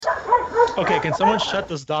Okay, can someone shut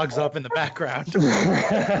those dogs up in the background?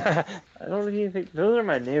 I don't even think those are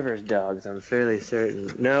my neighbor's dogs. I'm fairly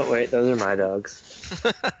certain. No, wait, those are my dogs.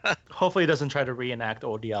 Hopefully he doesn't try to reenact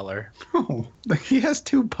Old Yeller. Oh, he has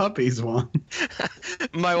 2 puppies, Juan.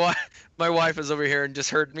 My wife is over here and just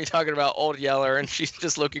heard me talking about Old Yeller, and she's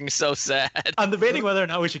just looking so sad. I'm debating whether or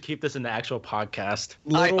not we should keep this in the actual podcast.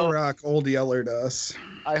 Little Rock Old Yellered us.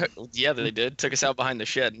 Yeah, they did. Took us out behind the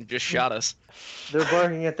shed and just shot us. They're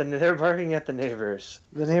barking at the neighbors.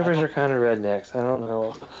 The neighbors are kind of rednecks. I don't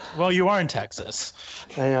know. Well, you are in Texas.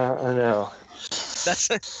 I know.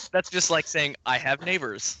 That's just like saying I have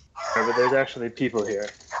neighbors. But there's actually people here.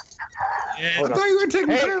 I thought you were taking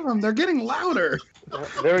care of them. They're getting louder.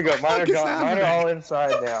 There we go. Mine are all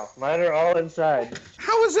inside now. Mine are all inside.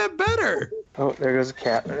 How is that better? Oh, there goes a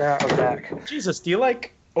cat. Now I'm back. Jesus, do you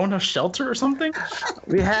own a shelter or something?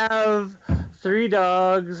 We have 3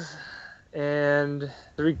 dogs and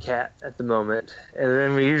 3 cats at the moment. And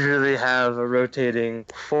then we usually have a rotating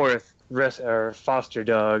 4th foster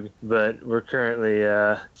dog, but we're currently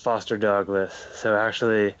foster dogless. So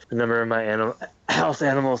actually, the number of my house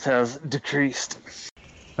animals has decreased.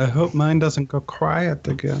 I hope mine doesn't go quiet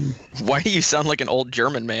again. Why do you sound like an old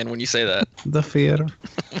German man when you say that? The fear.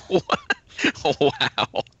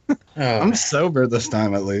 Wow. I'm sober this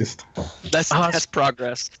time, at least. That's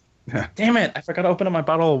progress. Yeah. Damn it, I forgot to open up my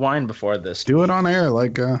bottle of wine before this. Do it on air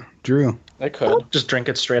like Drew. I could. Just drink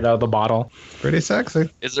it straight out of the bottle. Pretty sexy.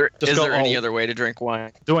 Is there any other way to drink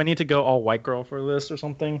wine? Do I need to go all white girl for this or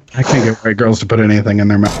something? I can't get white girls to put anything in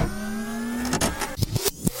their mouth.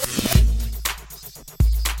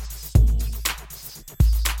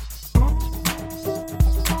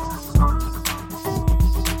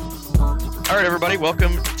 All right, everybody,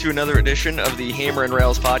 welcome to another edition of the Hammer and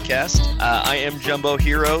Rails podcast. I am Jumbo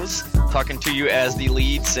Heroes, talking to you as the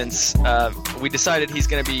lead since we decided he's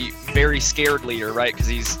going to be very scared leader, right?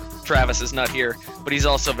 Because Travis is not here, but he's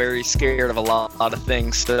also very scared of a lot of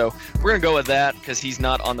things. So we're going to go with that because he's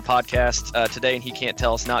not on the podcast today and he can't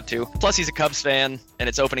tell us not to. Plus, he's a Cubs fan and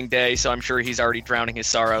it's opening day, so I'm sure he's already drowning his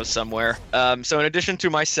sorrows somewhere. So in addition to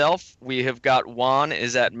myself, we have got Juan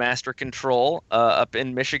is at Master Control up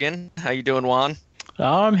in Michigan. How you doing, Juan?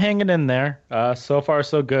 Oh, I'm hanging in there. So far,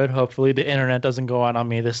 so good. Hopefully the internet doesn't go out on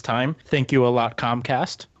me this time. Thank you a lot,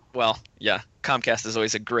 Comcast. Well, yeah, Comcast is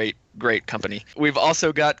always a great company. We've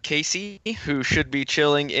also got Casey, who should be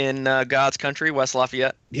chilling in God's country, West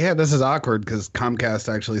Lafayette. Yeah, this is awkward because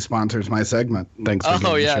Comcast actually sponsors my segment. Thanks for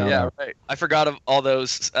giving me a shout out. Right. I forgot of all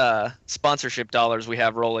those sponsorship dollars we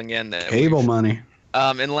have rolling in. Cable money.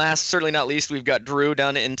 And last, certainly not least, we've got Drew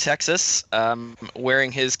down in Texas,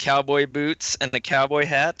 wearing his cowboy boots and the cowboy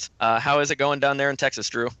hat. How is it going down there in Texas,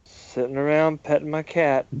 Drew? Sitting around petting my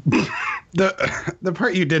cat. The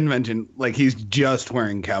part you didn't mention, like he's just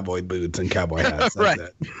wearing cowboy boots and cowboy hats. Right.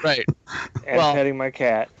 And petting my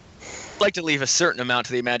cat. I'd like to leave a certain amount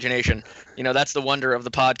to the imagination. You know, that's the wonder of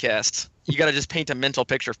the podcast. You got to just paint a mental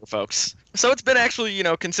picture for folks. So it's been actually,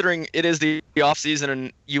 considering it is the off season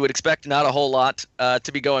and you would expect not a whole lot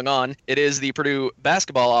to be going on. It is the Purdue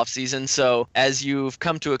basketball off season. So as you've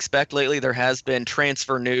come to expect lately, there has been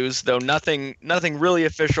transfer news, though nothing really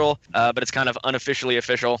official, but it's kind of unofficially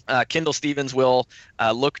official. Kendall Stevens will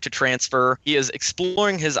look to transfer. He is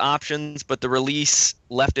exploring his options, but the release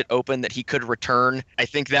left it open that he could return. I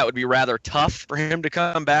think that would be rather tough for him to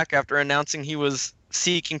come back after announcing he was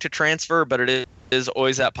seeking to transfer, but it is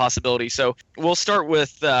always that possibility. So we'll start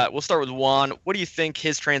with Juan. What do you think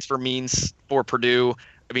his transfer means for Purdue?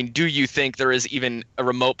 I mean, do you think there is even a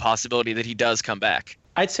remote possibility that he does come back?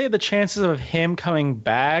 I'd say the chances of him coming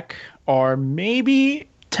back are maybe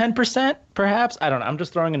 10%, perhaps. I don't know. I'm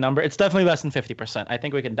just throwing a number. It's definitely less than 50%. I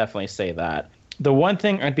think we can definitely say that. The one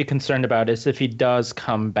thing I'd be concerned about is if he does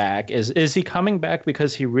come back, is he coming back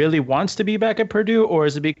because he really wants to be back at Purdue, or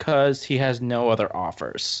is it because he has no other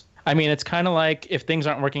offers? I mean, it's kind of like if things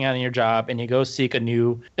aren't working out in your job and you go seek a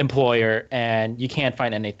new employer and you can't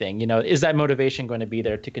find anything, is that motivation going to be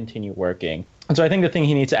there to continue working? And so I think the thing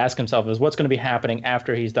he needs to ask himself is what's going to be happening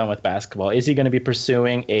after he's done with basketball? Is he going to be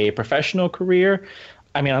pursuing a professional career?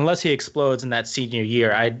 I mean, unless he explodes in that senior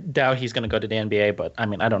year, I doubt he's going to go to the NBA. But, I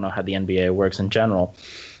mean, I don't know how the NBA works in general.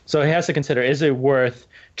 So he has to consider, is it worth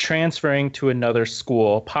transferring to another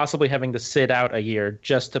school, possibly having to sit out a year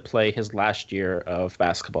just to play his last year of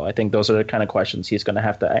basketball? I think those are the kind of questions he's going to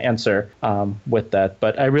have to answer with that.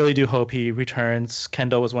 But I really do hope he returns.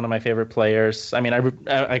 Kendall was one of my favorite players. I mean,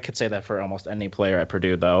 I could say that for almost any player at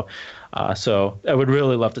Purdue, though. So I would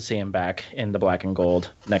really love to see him back in the black and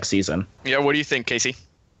gold next season. Yeah, what do you think, Casey?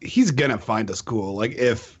 He's going to find a school. Like,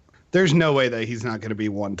 if There's no way that he's not going to be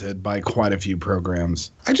wanted by quite a few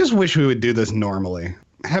programs. I just wish we would do this normally.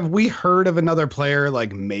 Have we heard of another player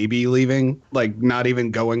like maybe leaving, like not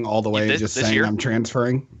even going all the way, just saying year? I'm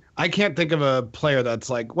transferring? I can't think of a player that's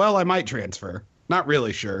like, well, I might transfer. Not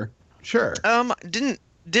really sure. Sure. Didn't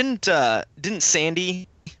Sandy,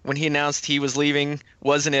 when he announced he was leaving,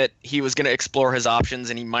 wasn't it he was going to explore his options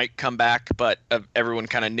and he might come back, but everyone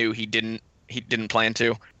kind of knew he didn't plan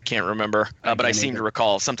to? Can't remember, but I seem to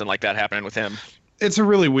recall something like that happening with him. It's a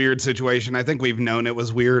really weird situation. I think we've known it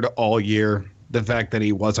was weird all year. The fact that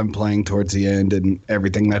he wasn't playing towards the end and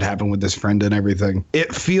everything that happened with his friend and everything.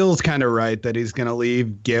 It feels kind of right that he's going to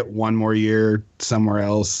leave, get one more year somewhere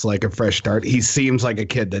else, like a fresh start. He seems like a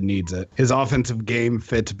kid that needs it. His offensive game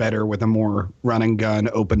fits better with a more run and gun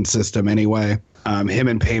open system anyway. Him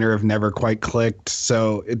and Painter have never quite clicked.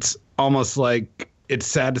 So it's almost like it's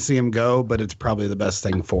sad to see him go, but it's probably the best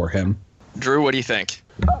thing for him. Drew, what do you think?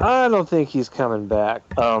 I don't think he's coming back.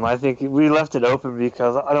 I think we left it open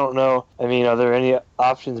because I don't know. I mean, are there any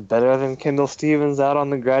options better than Kendall Stevens out on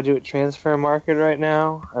the graduate transfer market right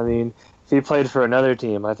now? I mean, if he played for another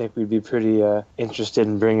team, I think we'd be pretty interested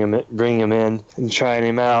in bringing him in and trying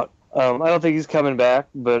him out. I don't think he's coming back,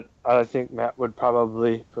 but I think Matt would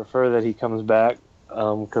probably prefer that he comes back.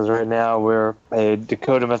 Because right now we're a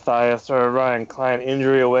Dakota Mathias or a Ryan Klein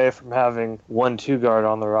injury away from having 1-2 guard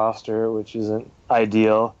on the roster, which isn't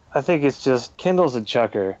ideal. I think it's just Kendall's a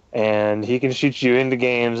chucker, and he can shoot you into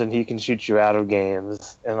games and he can shoot you out of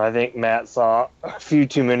games. And I think Matt saw a few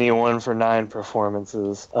too many 1-for-9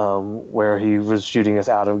 performances where he was shooting us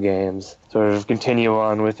out of games. Sort of continue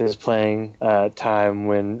on with his playing time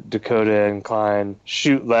when Dakota and Klein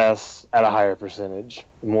shoot less at a higher percentage,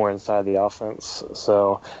 more inside the offense.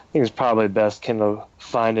 So I think it's probably best Kendall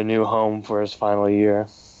find a new home for his final year.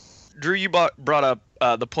 Drew, you brought up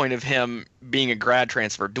the point of him being a grad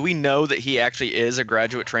transfer. Do we know that he actually is a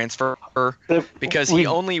graduate transfer? Because he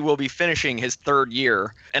only will be finishing his third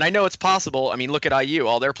year. And I know it's possible. I mean, look at IU.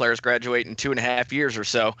 All their players graduate in 2.5 years or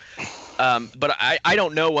so. But I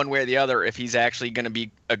don't know one way or the other if he's actually going to be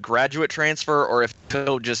a graduate transfer or if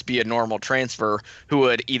he'll just be a normal transfer who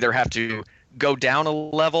would either have to go down a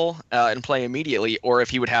level and play immediately, or if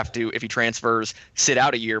he would have to, if he transfers, sit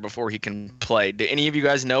out a year before he can play. Do any of you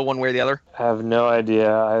guys know one way or the other? I have no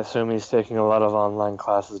idea. I assume he's taking a lot of online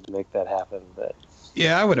classes to make that happen. But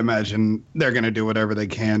yeah, I would imagine they're going to do whatever they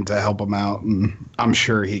can to help him out, and I'm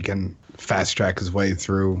sure he can fast track his way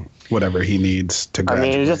through whatever he needs to graduate.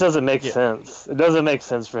 I mean, it just doesn't make sense. It doesn't make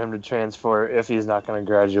sense for him to transfer if he's not going to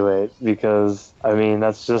graduate because, I mean,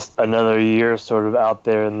 that's just another year sort of out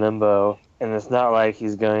there in limbo. And it's not like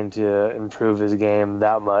he's going to improve his game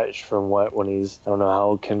that much from when he's, I don't know how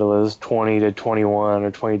old Kendall is, 20 to 21 or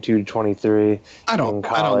 22 to 23. I don't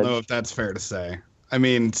know if that's fair to say. I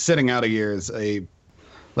mean, sitting out a year is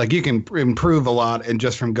like you can improve a lot and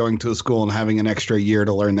just from going to a school and having an extra year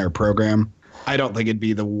to learn their program. I don't think it'd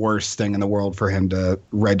be the worst thing in the world for him to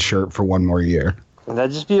redshirt for one more year. And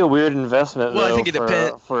that'd just be a weird investment, well, though, I think it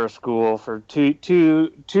depends. For a school for two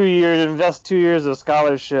years, invest 2 years of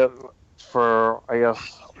scholarship for, I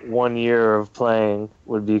guess, 1 year of playing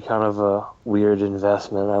would be kind of a weird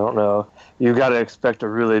investment. I don't know. You've got to expect a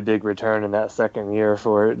really big return in that second year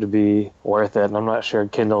for it to be worth it, and I'm not sure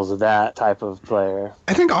Kendall's that type of player.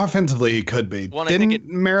 I think offensively he could be. Well, Didn't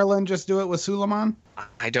Maryland just do it with Suleiman?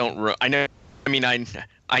 I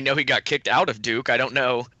know he got kicked out of Duke. I don't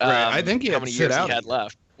know I think how many years he had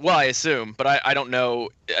left. Well, I assume, but I don't know.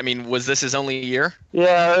 I mean, was this his only year?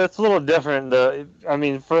 Yeah, it's a little different. I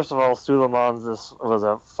mean, first of all, Suleiman was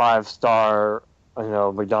a 5-star,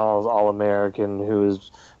 McDonald's All-American who was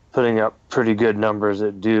putting up pretty good numbers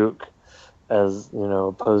at Duke, as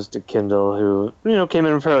opposed to Kendall, who came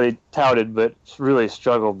in fairly touted, but really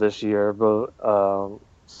struggled this year. But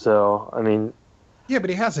so I mean. Yeah, but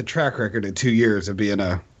he has a track record of 2 years of being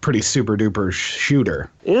a pretty super duper shooter.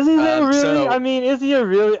 Is he really? I mean, is he a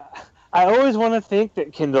really? I always want to think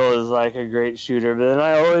that Kendall is like a great shooter, but then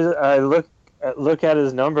I look at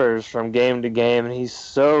his numbers from game to game, and he's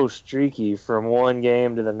so streaky from one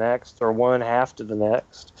game to the next or one half to the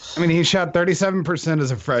next. I mean, he shot 37%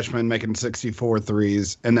 as a freshman, making 64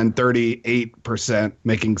 threes, and then 38%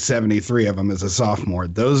 making 73 of them as a sophomore.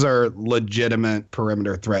 Those are legitimate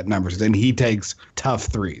perimeter threat numbers, and he takes tough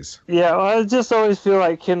threes. Yeah, well, I just always feel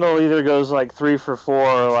like Kendall either goes like 3 for 4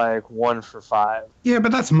 or like 1 for 5. Yeah,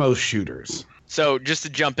 but that's most shooters. So just to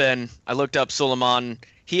jump in, I looked up Suleiman.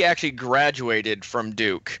 He actually graduated from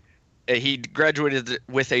Duke. He graduated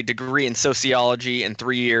with a degree in sociology in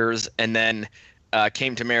 3 years and then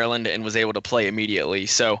came to Maryland and was able to play immediately.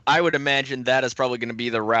 So I would imagine that is probably going to be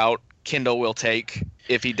the route Kendall will take.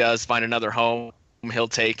 if he does find another home, he'll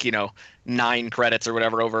take 9 credits or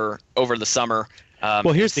whatever over the summer.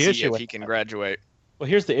 Well, here's the see issue if with he can that. graduate. Well,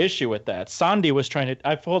 here's the issue with that. Sandy was trying to.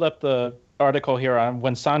 I pulled up the article here on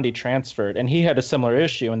when Sandy transferred, and he had a similar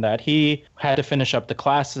issue in that he had to finish up the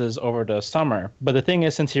classes over the summer. But the thing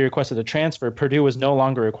is, since he requested a transfer, Purdue was no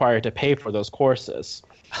longer required to pay for those courses.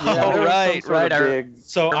 Yeah, there was some right. sort of big-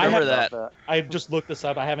 So I remember have, that. I just looked this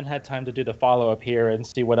up. I haven't had time to do the follow-up here and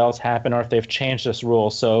see what else happened or if they've changed this rule.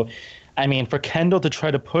 So, I mean, for Kendall to try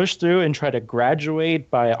to push through and try to graduate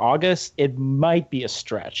by August, it might be a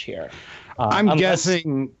stretch here. I'm Unless-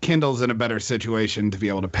 guessing Kendall's in a better situation to be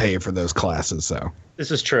able to pay for those classes, so. This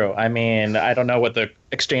is true. I mean, I don't know what the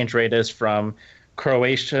exchange rate is from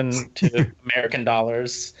Croatian to American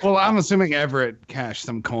dollars. Well, I'm assuming Everett cashed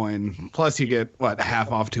some coin. Plus, you get,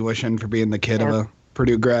 half off tuition for being the kid of a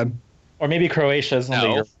Purdue grad? Or maybe Croatia is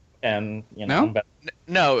No. Europe and, No? but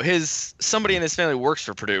No, somebody in his family works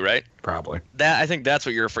for Purdue, right? Probably. I think that's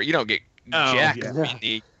what you're referring. You don't get Oh, jack yeah. for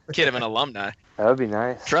being the kid of an alumni. That would be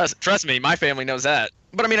nice. Trust me, my family knows that.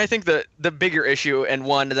 But I mean, I think the bigger issue, and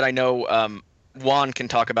one that I know Juan can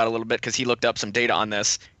talk about a little bit because he looked up some data on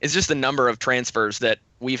this, is just the number of transfers that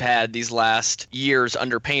we've had these last years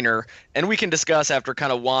under Painter. And we can discuss after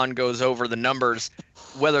kind of Juan goes over the numbers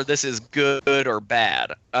whether this is good or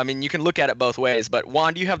bad. I mean, you can look at it both ways. But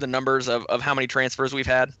Juan, do you have the numbers of how many transfers we've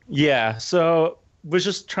had? yeah, so was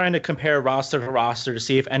just trying to compare roster to roster to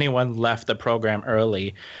see if anyone left the program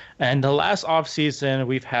early. And the last offseason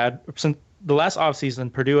we've had, since the last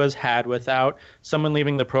offseason Purdue has had without someone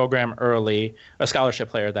leaving the program early, a scholarship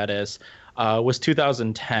player that is, was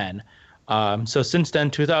 2010. So since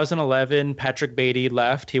then, 2011, Patrick Beatty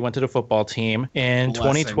left. He went to the football team. In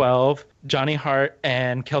Blessing. 2012, Johnny Hart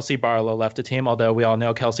and Kelsey Barlow left the team, although we all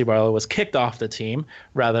know Kelsey Barlow was kicked off the team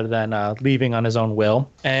rather than leaving on his own will.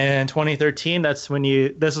 And 2013, this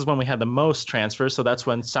is when we had the most transfers. So that's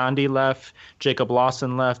when Sandy left, Jacob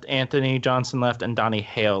Lawson left, Anthony Johnson left, and Donnie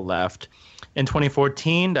Hale left. In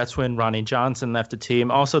 2014, that's when Ronnie Johnson left the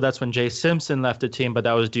team. Also, that's when Jay Simpson left the team, but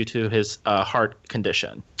that was due to his heart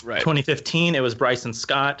condition. Right. 2015, it was Bryson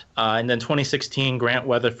Scott. And then 2016, Grant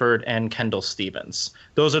Weatherford and Kendall Stevens.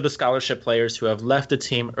 Those are the scholarship players who have left the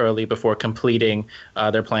team early before completing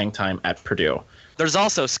their playing time at Purdue. There's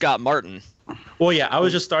also Scott Martin, Well, yeah, I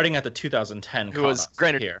was just starting at the 2010 who was cutoff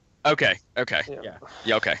granted here. Okay. Yeah.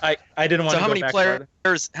 Yeah, okay. I didn't want So to how go many back players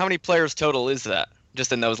farther. how many players total is that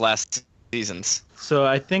just in those last seasons? So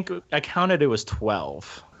I think I counted it was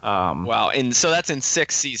 12. Wow. And so that's in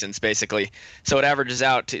 6 seasons basically. So it averages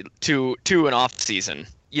out to an off season.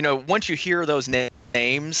 Once you hear those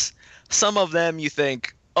names, some of them you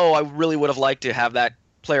think, "Oh, I really would have liked to have that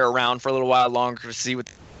player around for a little while longer to see what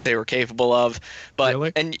they were capable of." But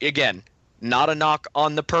Really? and again, not a knock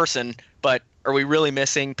on the person, but are we really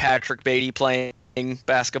missing Patrick Beatty playing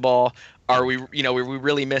basketball? Are we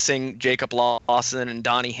really missing Jacob Lawson and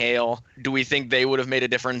Donnie Hale? Do we think they would have made a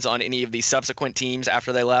difference on any of these subsequent teams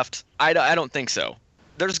after they left? I don't think so.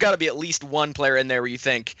 There's got to be at least one player in there where you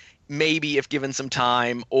think maybe if given some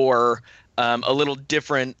time or a little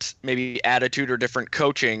different maybe attitude or different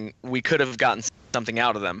coaching, we could have gotten something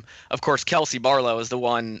out of them. Of course, Kelsey Barlow is the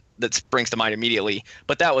one that springs to mind immediately,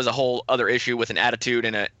 but that was a whole other issue with an attitude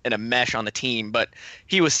and a mesh on the team. But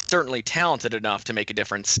he was certainly talented enough to make a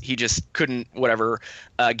difference. He just couldn't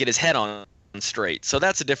get his head on straight. So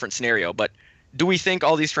that's a different scenario. But do we think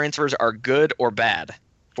all these transfers are good or bad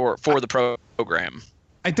for the program?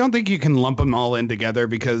 I don't think you can lump them all in together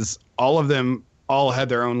because all of them all had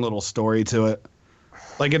their own little story to it.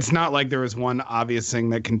 Like, it's not like there was one obvious thing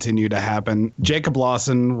that continued to happen. Jacob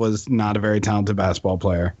Lawson was not a very talented basketball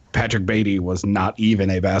player. Patrick Beatty was not even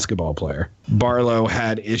a basketball player. Barlow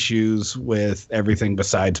had issues with everything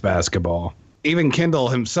besides basketball. Even Kendall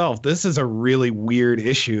himself, this is a really weird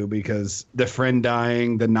issue because the friend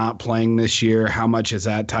dying, the not playing this year, how much is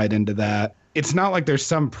that tied into that? It's not like there's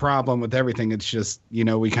some problem with everything. It's just,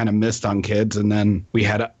 we kind of missed on kids, and then we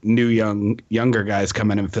had new younger guys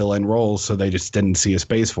come in and fill in roles, so they just didn't see a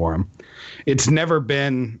space for them. It's never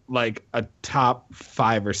been like a top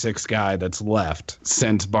 5 or 6 guy that's left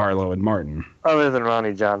since Barlow and Martin. Other than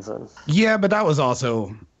Ronnie Johnson. Yeah, but that was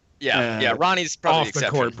also Yeah, Ronnie's probably off the the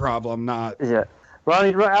exception. court problem, not. Yeah.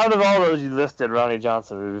 Ronnie, out of all those you listed, Ronnie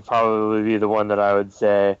Johnson would probably be the one that I would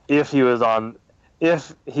say, if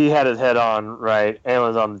he had his head on right and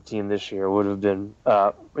was on the team this year, would have been,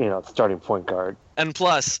 starting point guard. And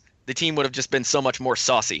plus, the team would have just been so much more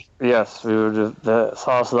saucy. Yes, the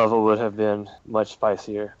sauce level would have been much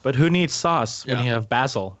spicier. But who needs sauce when Yeah. you have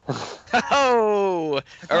basil? Oh,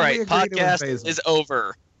 all right. we agreed it was Podcast basil. is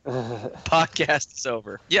over. Podcast is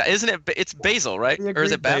over. Yeah, isn't it? It's Basil, right? Or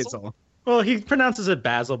is it Basil? Well, he pronounces it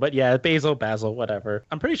Basil, but yeah, Basil, whatever.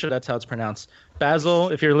 I'm pretty sure that's how it's pronounced. Basil,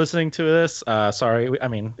 if you're listening to this, sorry. I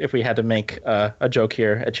mean, if we had to make a joke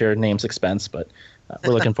here at your name's expense, but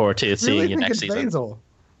we're looking forward to seeing you next season. Basil.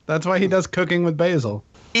 That's why he does Cooking with Basil.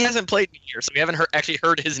 He hasn't played in a year, so we haven't actually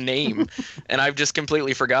heard his name, and I've just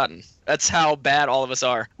completely forgotten. That's how bad all of us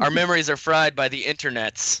are. Our memories are fried by the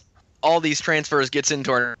internets. All these transfers gets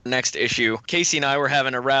into our next issue. Casey and I were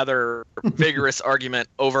having a rather vigorous argument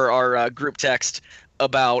over our group text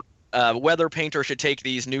about whether Painter should take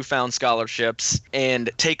these newfound scholarships and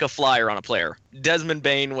take a flyer on a player. Desmond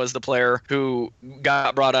Bain was the player who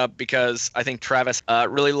got brought up because I think Travis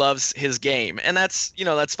really loves his game. And that's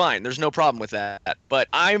fine. There's no problem with that. But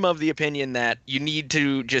I'm of the opinion that you need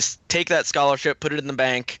to just take that scholarship, put it in the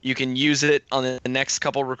bank. You can use it on the next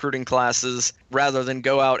couple recruiting classes rather than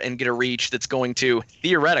go out and get a reach that's going to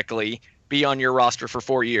theoretically be on your roster for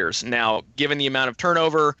 4 years. Now, given the amount of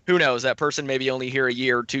turnover, who knows? That person may be only here a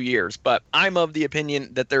year or 2 years. But I'm of the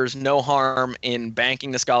opinion that there's no harm in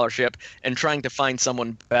banking the scholarship and trying to find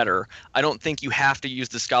someone better. I don't think you have to use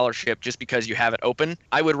the scholarship just because you have it open.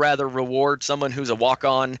 I would rather reward someone who's a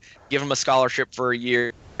walk-on, give them a scholarship for a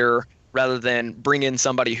year, rather than bring in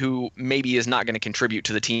somebody who maybe is not going to contribute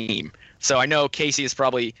to the team. So I know Casey is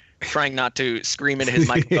probably trying not to scream into his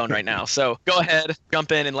microphone right now. So go ahead,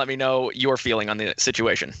 jump in, and let me know your feeling on the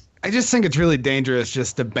situation. I just think it's really dangerous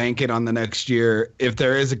just to bank it on the next year if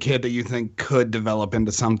there is a kid that you think could develop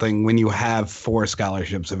into something when you have 4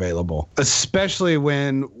 scholarships available, especially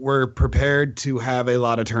when we're prepared to have a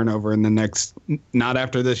lot of turnover in the next, not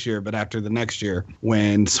after this year, but after the next year,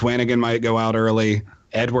 when Swanigan might go out early,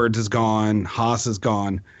 Edwards is gone, Haas is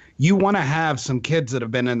gone. You want to have some kids that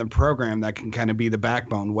have been in the program that can kind of be the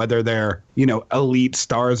backbone, whether they're, elite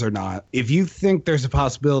stars or not. If you think there's a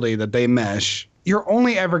possibility that they mesh, you're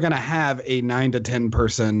only ever going to have a 9 to 10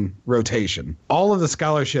 person rotation. All of the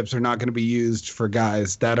scholarships are not going to be used for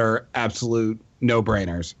guys that are absolute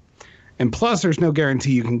no-brainers. And plus, there's no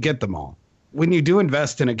guarantee you can get them all. When you do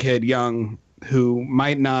invest in a kid young who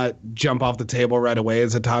might not jump off the table right away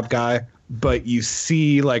as a top guy, but you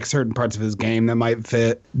see like certain parts of his game that might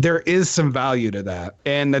fit, there is some value to that.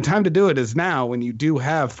 And the time to do it is now, when you do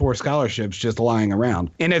have 4 scholarships just lying around.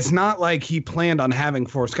 And it's not like he planned on having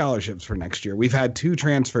 4 scholarships for next year. We've had 2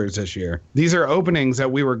 transfers this year. These are openings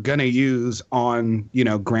that we were going to use on,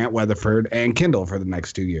 Grant Weatherford and Kindle for the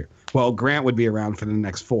next 2 years. Well, Grant would be around for the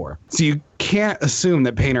next 4. So you can't assume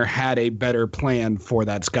that Painter had a better plan for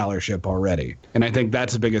that scholarship already. And I think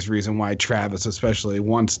that's the biggest reason why Travis especially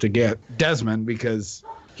wants to get Desmond, because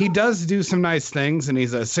he does do some nice things, and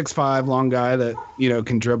he's a 6'5" long guy that,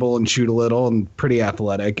 can dribble and shoot a little and pretty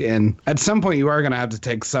athletic. And at some point you are going to have to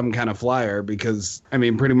take some kind of flyer because,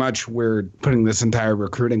 pretty much we're putting this entire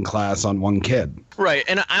recruiting class on one kid. Right.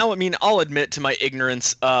 And I'll admit to my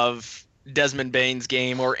ignorance of Desmond Bain's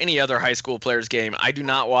game or any other high school player's game. I do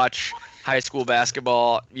not watch high school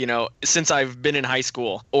basketball, since I've been in high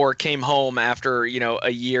school, or came home after,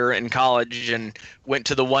 a year in college and went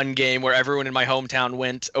to the one game where everyone in my hometown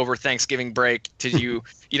went over Thanksgiving break to you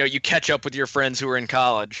catch up with your friends who are in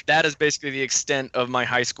college. That is basically the extent of my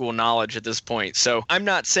high school knowledge at this point. So I'm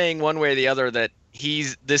not saying one way or the other that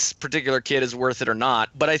this particular kid is worth it or not.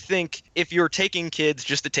 But I think if you're taking kids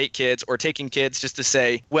just to take kids, or taking kids just to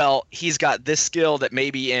say, well, he's got this skill that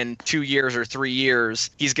maybe in 2 years or 3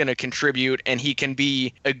 years he's going to contribute and he can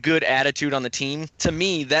be a good attitude on the team, to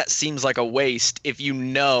me that seems like a waste if you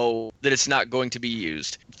know that it's not going to be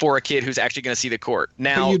used for a kid who's actually going to see the court.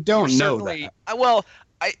 Now, but you don't know that. Well,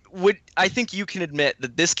 I think you can admit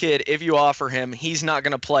that this kid, if you offer him, he's not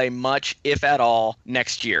going to play much, if at all,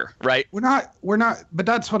 next year, right? We're not, but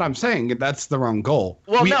that's what I'm saying. That's the wrong goal.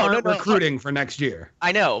 Well, we aren't recruiting for next year.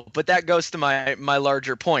 I know, but that goes to my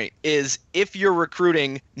larger point, is if you're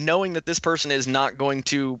recruiting knowing that this person is not going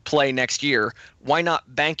to play next year, why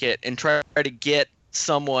not bank it and try to get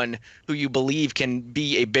someone who you believe can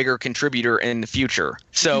be a bigger contributor in the future?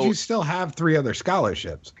 So you still have 3 other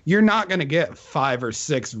scholarships. You're not going to get 5 or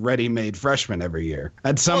 6 ready-made freshmen every year.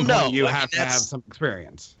 At some point, you have to have some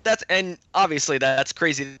experience. And obviously that's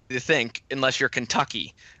crazy to think unless you're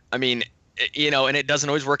Kentucky. And it doesn't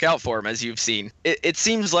always work out for them, as you've seen. It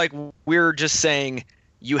seems like we're just saying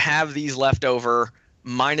you have these left over,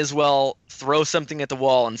 might as well throw something at the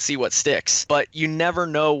wall and see what sticks. But you never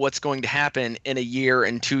know what's going to happen in a year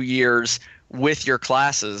and 2 years with your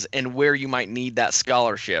classes and where you might need that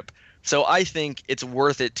scholarship. So I think it's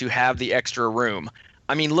worth it to have the extra room.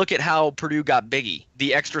 Look at how Purdue got Biggie.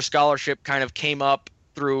 The extra scholarship kind of came up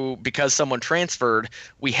through because someone transferred,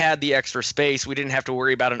 we had the extra space. We didn't have to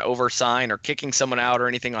worry about an oversign or kicking someone out or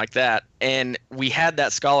anything like that. And we had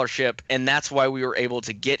that scholarship, and that's why we were able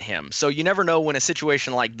to get him. So you never know when a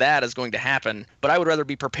situation like that is going to happen, but I would rather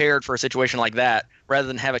be prepared for a situation like that rather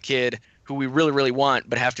than have a kid who we really, really want,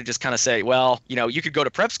 but have to just kind of say, well, you could go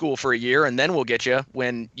to prep school for a year and then we'll get you,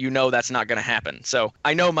 when that's not going to happen. So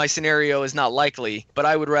I know my scenario is not likely, but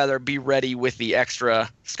I would rather be ready with the extra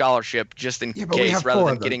scholarship just in case rather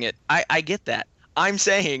than getting it. I get that. I'm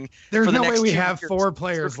saying there's no way we have 4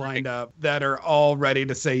 players lined up that are all ready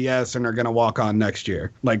to say yes and are going to walk on next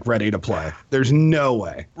year, like ready to play. There's no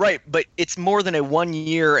way. Right, but it's more than a 1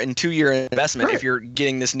 year and 2 year investment if you're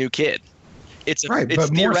getting this new kid. It's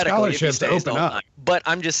but more scholarships to open up. But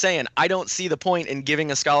I'm just saying, I don't see the point in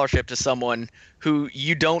giving a scholarship to someone who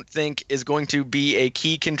you don't think is going to be a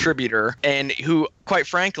key contributor and who, quite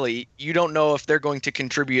frankly, you don't know if they're going to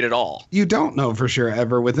contribute at all. You don't know for sure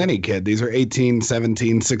ever with any kid. These are 18,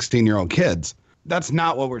 17, 16-year-old kids. That's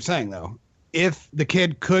not what we're saying, though. If the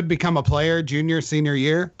kid could become a player junior, senior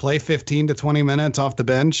year, play 15 to 20 minutes off the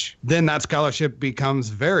bench, then that scholarship becomes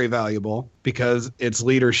very valuable because it's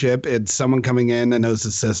leadership. It's someone coming in that knows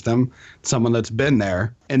the system, someone that's been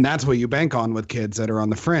there. And that's what you bank on with kids that are on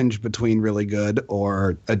the fringe between really good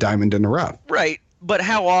or a diamond in the rough. Right. But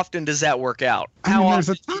how often does that work out? There's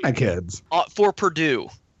a ton of kids. For Purdue.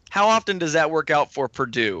 How often does that work out for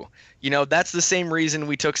Purdue? That's the same reason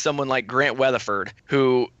we took someone like Grant Weatherford,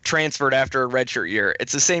 who transferred after a redshirt year.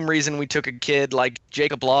 It's the same reason we took a kid like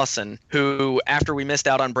Jacob Lawson, who, after we missed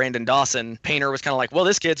out on Brandon Dawson, Painter was kind of like, well,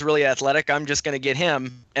 this kid's really athletic. I'm just going to get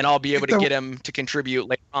him, and I'll be able to get him to contribute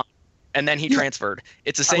later on. And then he transferred.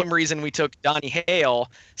 It's the same reason we took Donnie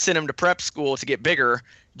Hale, sent him to prep school to get bigger.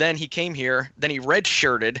 Then he came here. Then he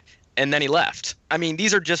redshirted. And then he left.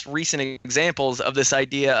 These are just recent examples of this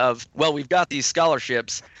idea of, well, we've got these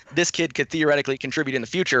scholarships. This kid could theoretically contribute in the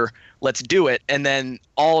future. Let's do it. And then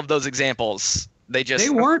all of those examples, they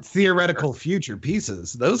weren't theoretical future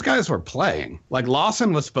pieces. Those guys were playing. Like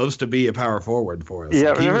Lawson was supposed to be a power forward for us.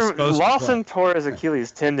 Yeah, remember Lawson tore his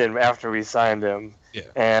Achilles tendon after we signed him. Yeah.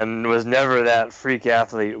 And was never that freak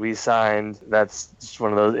athlete we signed. That's just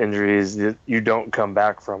one of those injuries that you don't come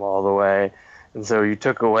back from all the way. And so you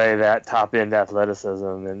took away that top-end athleticism.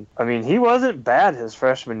 And, he wasn't bad his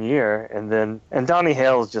freshman year. And Donnie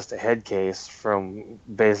Hale is just a head case from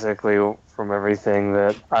everything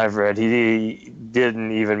that I've read. He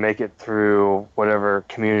didn't even make it through whatever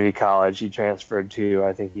community college he transferred to.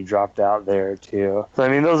 I think he dropped out there, too.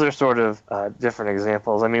 So, those are sort of different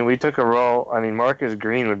examples. We took a role. Marcus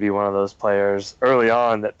Green would be one of those players early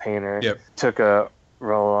on that Painter took a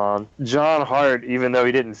roll on. John Hart, even though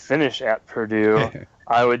he didn't finish at Purdue,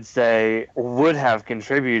 I would say would have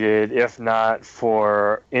contributed if not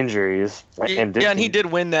for injuries. And he did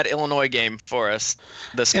win that Illinois game for us.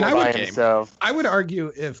 The score by game. Himself. I would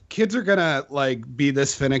argue if kids are gonna be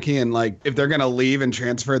this finicky and if they're gonna leave and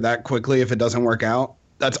transfer that quickly if it doesn't work out,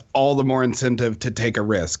 that's all the more incentive to take a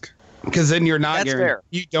risk. Because then you're not guaranteed.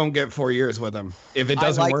 You don't get 4 years with them. If it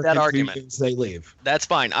doesn't work in 2 years, they leave. That's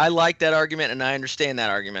fine. I like that argument, and I understand that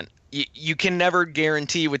argument. You can never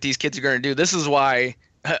guarantee what these kids are going to do. This is why,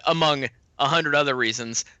 among 100 other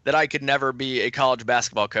reasons, that I could never be a college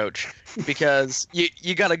basketball coach. Because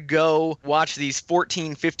you got to go watch these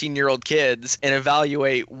 14, 15-year-old kids and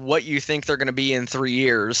evaluate what you think they're going to be in 3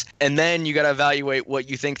 years. And then you got to evaluate what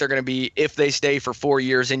you think they're going to be if they stay for 4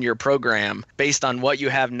 years in your program based on what you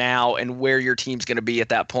have now and where your team's going to be at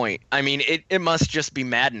that point. It must just be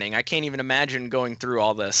maddening. I can't even imagine going through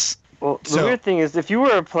all this. Well, the weird thing is, if you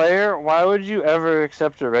were a player, why would you ever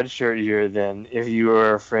accept a redshirt year then if you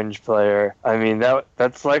were a fringe player?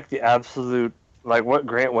 That's like the absolute, what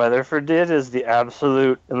Grant Weatherford did is the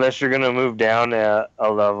absolute, unless you're going to move down a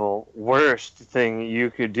level, worst thing you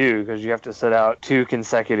could do because you have to sit out 2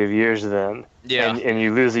 consecutive years then. Yeah. And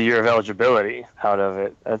you lose a year of eligibility out of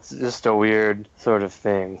it. That's just a weird sort of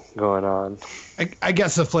thing going on. I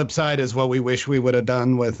guess the flip side is what we wish we would have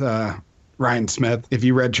done with Ryan Smith. If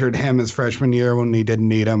you redshirted him his freshman year when he didn't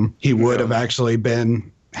need him, he would have actually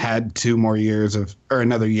had 2 more years or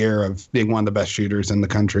another year of being one of the best shooters in the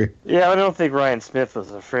country. Yeah, I don't think Ryan Smith was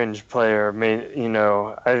a fringe player.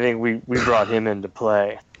 I think we brought him into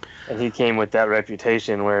play. And he came with that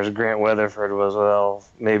reputation, whereas Grant Weatherford was, well,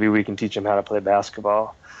 maybe we can teach him how to play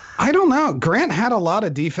basketball. I don't know. Grant had a lot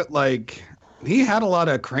of defense, He had a lot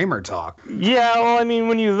of Kramer talk. Yeah, well, I mean,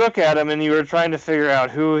 when you look at him and you were trying to figure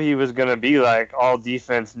out who he was going to be like, all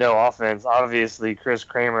defense, no offense, obviously Chris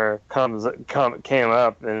Kramer came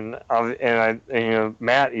up, and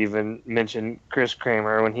Matt even mentioned Chris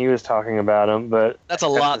Kramer when he was talking about him, but that's a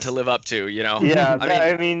lot to live up to, you know. Yeah,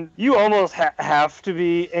 I mean, you almost have to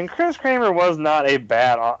be, and Chris Kramer was not a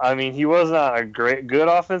bad. I mean, he was not a good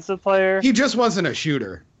offensive player. He just wasn't a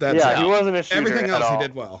shooter. He wasn't a shooter. Everything else he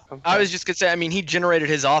did well. Okay. I was just gonna say, I mean, he generated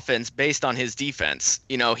his offense based on his defense.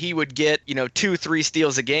 You know, he would get 2-3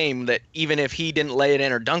 steals a game that even if he didn't lay it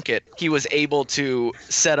in or dunk it, he was able to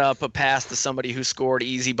set up a pass to somebody who scored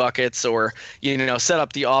easy buckets, or set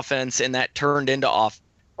up the offense, and that turned into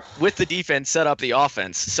with the defense set up the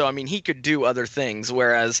offense. So, I mean, he could do other things,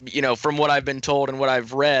 whereas, from what I've been told and what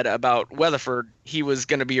I've read about Weatherford, he was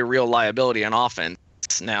going to be a real liability on offense.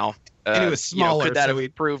 Now, and he was smaller. Could that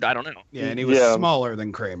have proved? I don't know. Yeah, and he was smaller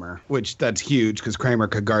than Kramer, which that's huge because Kramer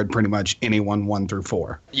could guard pretty much anyone 1 through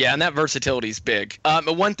 4. Yeah, and that versatility is big.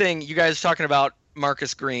 But one thing, you guys talking about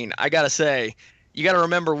Marcus Green, I got to say, you got to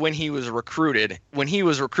remember when he was recruited. When he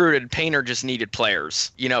was recruited, Painter just needed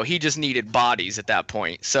players. He just needed bodies at that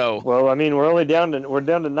point. So, well, I mean, we're down to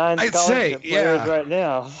 9 scholarship players right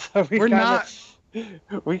now. So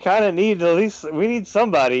we kind of need we need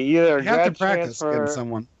somebody, either a grad transfer,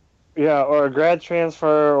 someone. Yeah, or a grad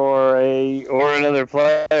transfer, or another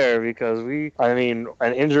player, because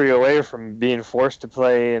an injury away from being forced to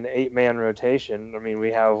play an 8-man rotation. I mean,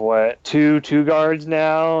 we have two guards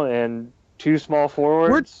now and 2 small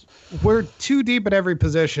forwards. We're too deep at every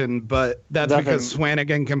position, but that's because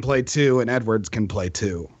Swanigan can play 2 and Edwards can play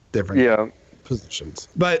 2 different positions.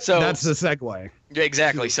 But that's the segue. Yeah,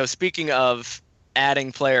 exactly. So speaking of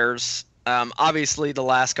adding players, obviously the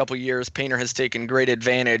last couple of years, Painter has taken great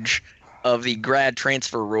advantage of the grad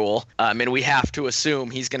transfer rule, and we have to assume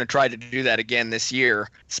he's going to try to do that again this year.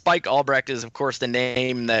 Spike Albrecht is, of course, the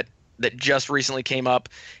name that just recently came up.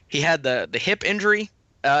 He had the hip injury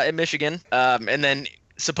at Michigan, and then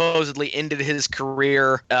supposedly ended his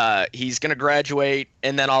career. He's going to graduate,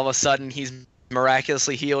 and then all of a sudden he's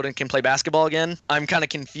miraculously healed and can play basketball again. I'm kind of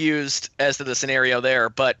confused as to the scenario there,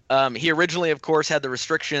 but he originally, of course, had the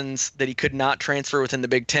restrictions that he could not transfer within the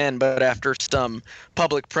Big Ten, but after some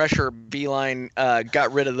public pressure, Beeline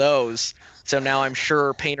got rid of those. So now I'm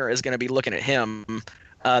sure Painter is going to be looking at him.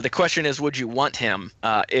 The question is, would you want him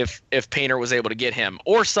if Painter was able to get him,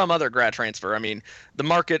 or some other grad transfer? I mean, the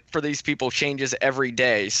market for these people changes every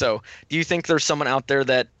day. So do you think there's someone out there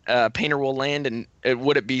that Painter will land, and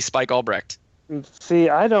would it be Spike Albrecht? See,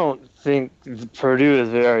 I don't think Purdue is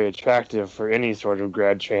very attractive for any sort of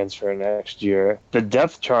grad transfer next year. The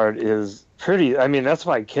depth chart is pretty. I mean, that's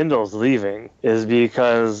why Kendall's leaving, is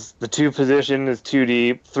because the 2 position is too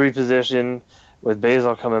deep. 3 position with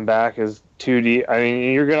Basil coming back is too deep. I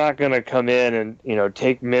mean, you're not going to come in and,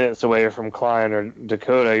 take minutes away from Klein or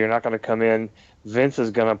Dakota. You're not going to come in. Vince is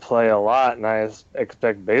going to play a lot, and I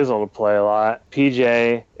expect Basil to play a lot.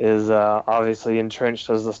 PJ is obviously entrenched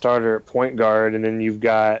as the starter at point guard, and then you've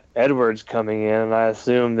got Edwards coming in, and I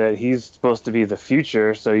assume that he's supposed to be the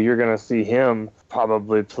future, so you're going to see him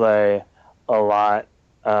probably play a lot.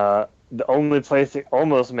 The only place it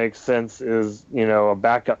almost makes sense is, a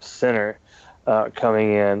backup center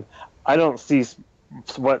coming in. I don't see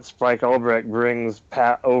what Spike Albrecht brings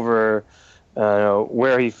over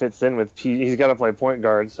where he fits in with he's got to play point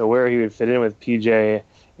guard, so where he would fit in with PJ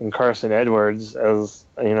and Carson Edwards, as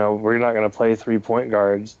we're not going to play 3 point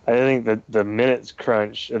guards. I think that the minutes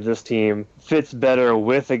crunch of this team fits better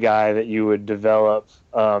with a guy that you would develop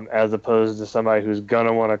as opposed to somebody who's going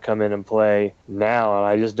to want to come in and play now, and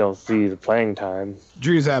I just don't see the playing time.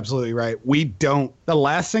 Drew's absolutely right. The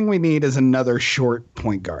last thing we need is another short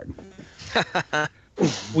point guard.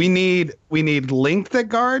 We need length at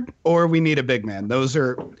guard, or we need a big man. Those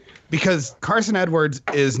are, because Carson Edwards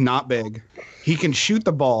is not big. He can shoot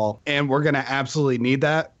the ball, and we're going to absolutely need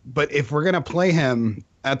that. But if we're going to play him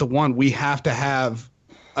at the 1, we have to have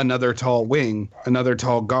another tall wing, another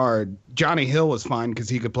tall guard. Johnny Hill was fine because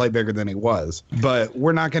he could play bigger than he was. But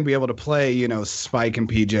we're not going to be able to play, Spike and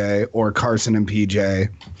PJ or Carson and PJ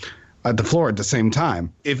at the floor at the same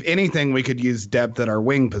time. If anything, we could use depth at our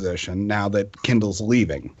wing position now that Kendall's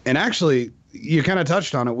leaving. And actually, you kind of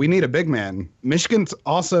touched on it. We need a big man. Michigan's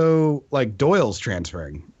also, Doyle's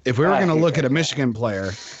transferring. If we were going to look at a Michigan player,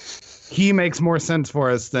 he makes more sense for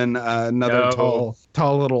us than another tall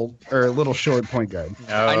little short point guard.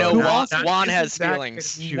 No, I know Juan has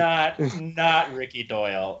feelings. Not Ricky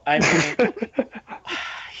Doyle. I mean,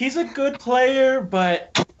 he's a good player,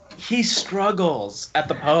 but he struggles at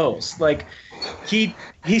the post. he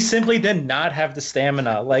simply did not have the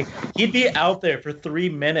stamina. Like, he'd be out there for 3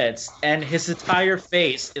 minutes and his entire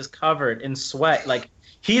face is covered in sweat. Like,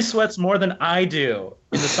 he sweats more than I do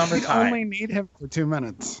in the We summertime. only need him for 2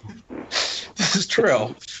 minutes. This is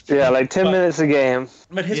true. Yeah, like 10 minutes a game.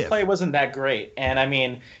 But his Yeah. play wasn't that great. And I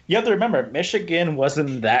mean, you have to remember, Michigan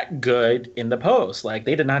wasn't that good in the post. Like,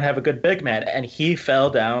 they did not have a good big man. And he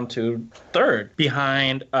fell down to third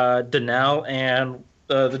behind Donnell and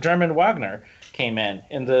the German Wagner came in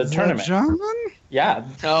the Is that tournament. German? Yeah.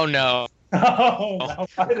 Oh no. Oh, no.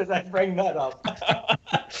 Why did I bring that up?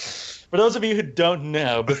 For those of you who don't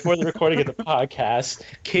know, before the recording of the podcast,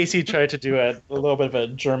 Casey tried to do a little bit of a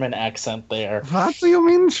German accent there. What do you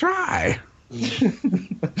mean try?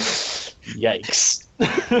 Yikes.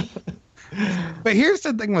 But here's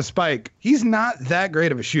the thing with Spike. He's not that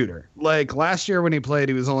great of a shooter. Like last year when he played,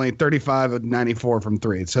 he was only 35 of 94 from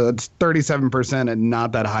three. So that's 37% and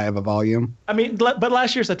not that high of a volume. I mean, but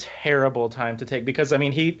last year's a terrible time to take because, I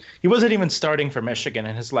mean, he wasn't even starting for Michigan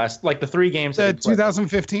in his last, like the 3 games. The that he played.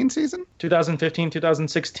 2015 season? 2015,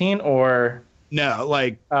 2016, or... No,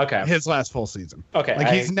 like Okay. his last full season. Okay. Like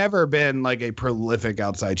he's never been like a prolific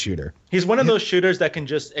outside shooter. He's one of those shooters that can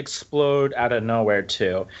just explode out of nowhere,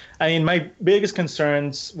 too. I mean, my biggest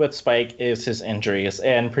concerns with Spike is his injuries,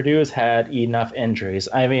 and Purdue has had enough injuries.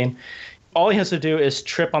 I mean, all he has to do is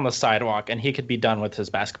trip on the sidewalk, and he could be done with his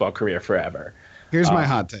basketball career forever. Here's my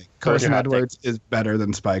hot take. what's your Carson hot take? Edwards is better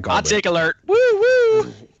than Spike Hot Allberg. take alert. Woo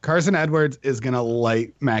woo. Carson Edwards is going to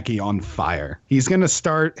light Mackey on fire. He's going to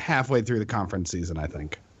start halfway through the conference season, I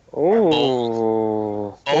think. Ooh.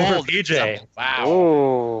 Over Bold. PJ. Wow.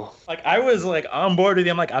 Ooh. Like, I was, like, on board with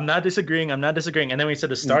you. I'm like, I'm not disagreeing. And then when he said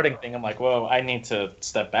the starting thing, I'm like, whoa, I need to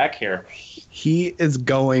step back here. He is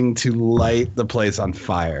going to light the place on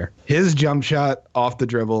fire. His jump shot off the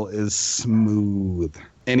dribble is smooth.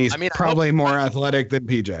 And he's I mean, I probably more athletic than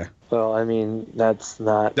PJ. Well, I mean, that's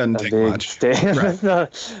not Doesn't a take big much. statement. Right. That's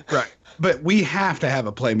not- Right. But we have to have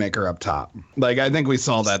a playmaker up top. Like, I think we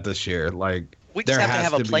saw that this year. Like, We there just have to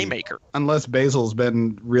has have a be. playmaker. Unless Basil's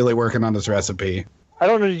been really working on this recipe. I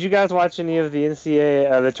don't know. Did you guys watch any of the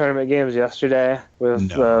NCAA the tournament games yesterday with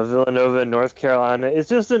No. Villanova and North Carolina? It's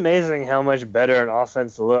just amazing how much better an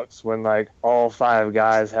offense looks when like all 5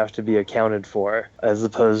 guys have to be accounted for, as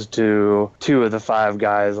opposed to 2 of the 5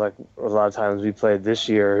 guys like a lot of times we played this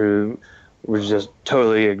year who was just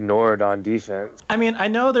totally ignored on defense. I mean, I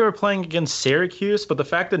know they were playing against Syracuse, but the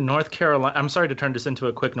fact that North Carolina, I'm sorry to turn this into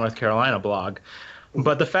a quick North Carolina blog,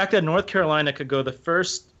 but the fact that North Carolina could go the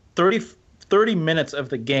first 30 minutes of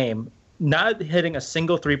the game not hitting a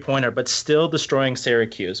single 3-pointer, but still destroying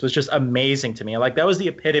Syracuse was just amazing to me. Like, that was the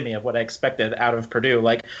epitome of what I expected out of Purdue.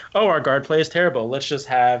 Like, oh, our guard play is terrible. Let's just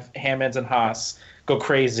have Hammonds and Haas go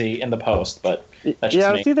crazy in the post. But that's Yeah, just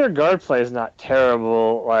I me. see their guard play is not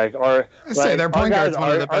terrible. Like, our I say their point guard's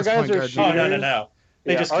one of the best point guards. Oh, no.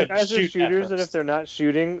 They just our couldn't guys are shoot at shooters, and first. if they're not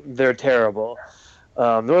shooting, they're terrible.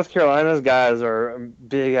 North Carolina's guys are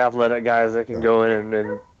big, athletic guys that can go in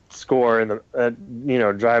and score in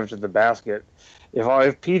the, drive to the basket. If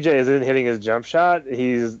PJ isn't hitting his jump shot,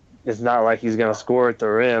 it's not like he's going to score at the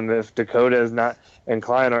rim. If Dakota is not and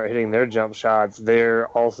Klein aren't hitting their jump shots, they're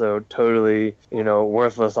also totally,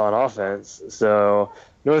 worthless on offense. So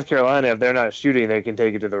North Carolina, if they're not shooting, they can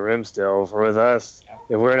take it to the rim still. For with us,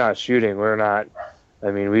 if we're not shooting,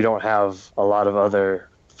 we don't have a lot of other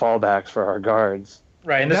fallbacks for our guards.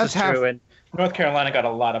 Right, and this That's is true. And North Carolina got a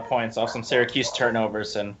lot of points off some Syracuse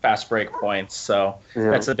turnovers and fast break points. So Yeah.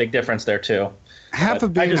 that's a big difference there, too. Half But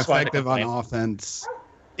of being I just wanted to effective on complain. offense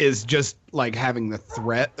is just like having the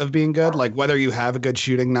threat of being good. Like whether you have a good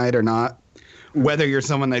shooting night or not, whether you're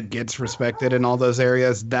someone that gets respected in all those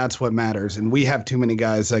areas, that's what matters. And we have too many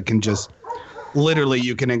guys that can just literally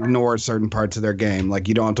you can ignore certain parts of their game. Like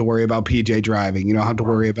you don't have to worry about PJ driving. You don't have to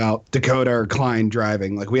worry about Dakota or Klein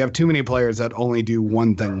driving. Like we have too many players that only do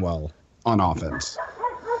one thing well on offense.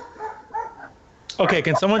 Okay,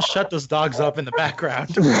 can someone shut those dogs up in the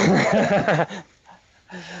background?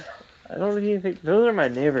 I don't really think those are my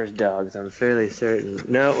neighbor's dogs. I'm fairly certain.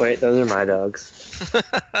 No, wait, those are my dogs.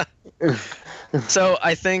 So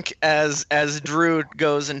I think as Drew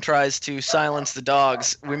goes and tries to silence the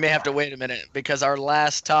dogs, we may have to wait a minute because our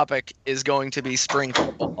last topic is going to be spring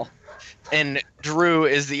football. And Drew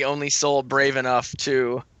is the only soul brave enough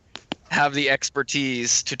to have the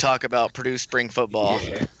expertise to talk about Purdue spring football,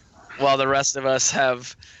 while the rest of us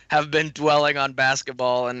have been dwelling on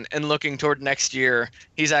basketball and looking toward next year.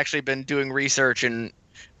 He's actually been doing research and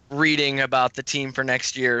reading about the team for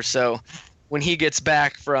next year. So when he gets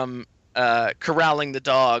back from corralling the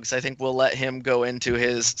dogs, I think we'll let him go into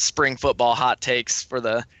his spring football hot takes for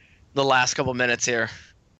the the last couple minutes here.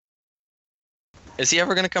 Is he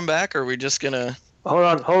ever going to come back, or are we just going to... Hold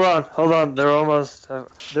on. They're almost.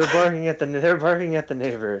 They're barking at the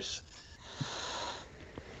neighbors.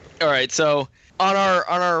 All right, so on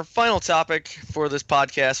our final topic for this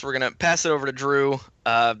podcast, we're going to pass it over to Drew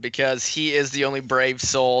because he is the only brave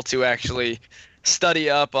soul to actually study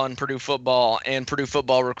up on Purdue football and Purdue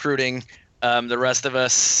football recruiting. The rest of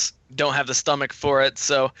us don't have the stomach for it,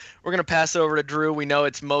 so we're going to pass it over to Drew. We know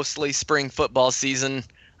it's mostly spring football season.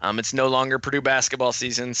 It's no longer Purdue basketball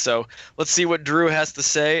season, so let's see what Drew has to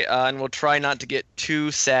say, and we'll try not to get too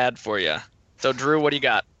sad for you. So, Drew, what do you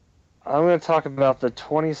got? I'm going to talk about the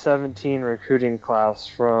 2017 recruiting class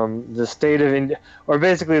from the state of Indiana, or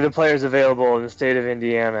basically the players available in the state of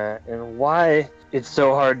Indiana, and why it's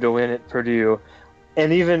so hard to win at Purdue,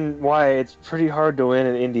 and even why it's pretty hard to win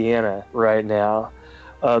in Indiana right now.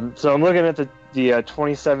 So I'm looking at the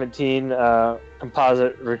 2017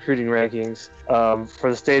 composite recruiting rankings for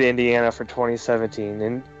the state of Indiana for 2017.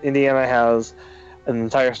 And Indiana has, an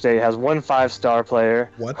entire state has one 5-star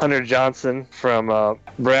player, What? Hunter Johnson from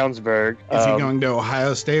Brownsburg. Is he going to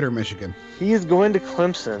Ohio State or Michigan? He is going to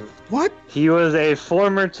Clemson. What? He was a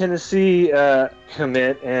former Tennessee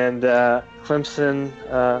commit, and Clemson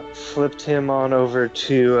flipped him on over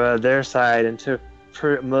to their side and took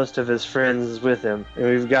most of his friends with him. And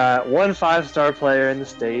we've got one 5-star player in the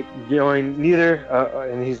state going neither,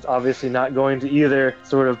 and he's obviously not going to either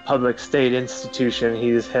sort of public state institution.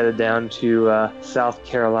 He's headed down to South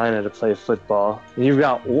Carolina to play football. And you've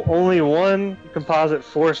got only one composite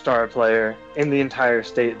 4-star player in the entire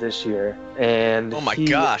state this year. And Oh my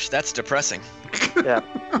gosh, that's depressing. yeah,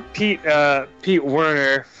 Pete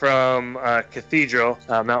Werner from Cathedral,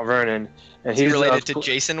 Mount Vernon. And Is he related to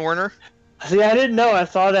Jason Werner? See, I didn't know. I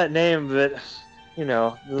saw that name, but, you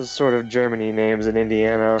know, those sort of Germany names in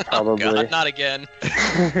Indiana probably. Oh God, not again.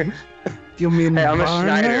 You mean Hey, I'm a Varner?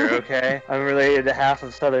 Schneider, okay? I'm related to half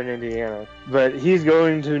of southern Indiana. But he's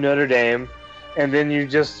going to Notre Dame, and then you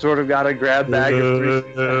just sort of got a grab bag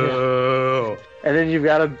of and then you've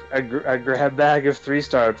got a grab bag of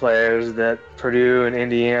 3-star players that Purdue and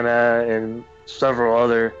Indiana and several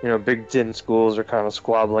other, Big Ten schools are kind of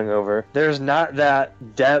squabbling over. There's not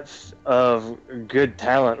that depth of good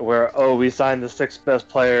talent where, we signed the 6th best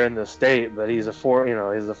player in the state, but he's a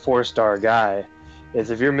 4-star guy. It's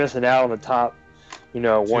if you're missing out on the top,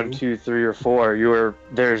 1, 2, 3, or 4,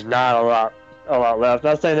 there's not a lot left.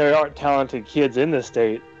 Not saying there aren't talented kids in the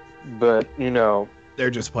state, but They're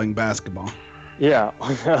just playing basketball. yeah,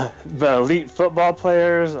 the elite football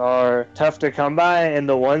players are tough to come by, and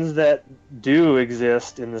the ones that do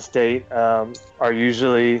exist in the state are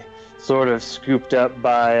usually sort of scooped up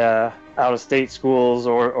by out-of-state schools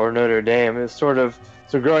or Notre Dame. It's sort of,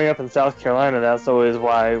 so growing up in South Carolina, that's always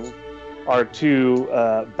why our two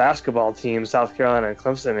basketball teams, South Carolina and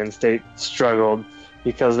Clemson, in-state struggled,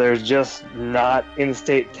 because there's just not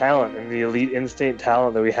in-state talent, and the elite in-state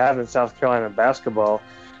talent that we have in South Carolina basketball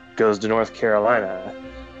goes to North Carolina.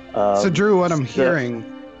 So, Drew, what I'm hearing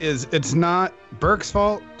is it's not Burke's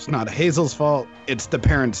fault, it's not Hazel's fault, it's the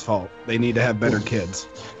parents' fault. They need to have better kids.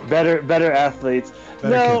 Better athletes.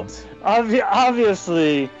 Better kids.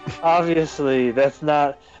 Obviously, that's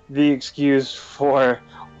not the excuse for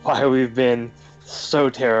why we've been so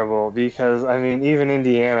terrible, because, even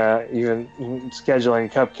Indiana, even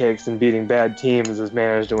scheduling cupcakes and beating bad teams, has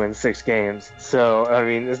managed to win 6 games. So,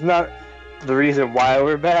 it's not the reason why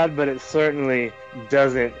we're bad, but it certainly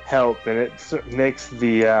doesn't help, and it makes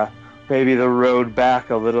the maybe the road back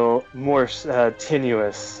a little more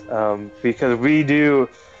tenuous, because we do,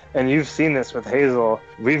 and you've seen this with Hazel,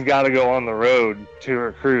 we've got to go on the road to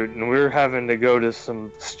recruit, and we're having to go to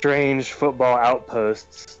some strange football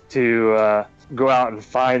outposts to go out and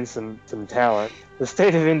find some talent. The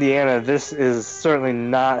state of Indiana, this is certainly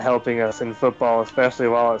not helping us in football, especially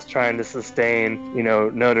while it's trying to sustain,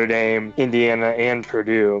 Notre Dame, Indiana, and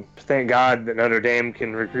Purdue. Thank God that Notre Dame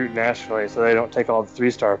can recruit nationally, so they don't take all the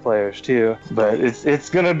 3-star players too. But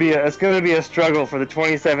it's gonna be a struggle for the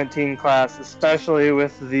 2017 class, especially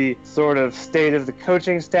with the sort of state of the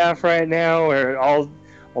coaching staff right now, where a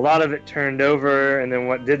lot of it turned over, and then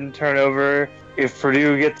what didn't turn over. If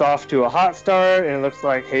Purdue gets off to a hot start and it looks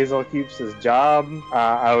like Hazel keeps his job,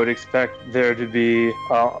 I would expect there to be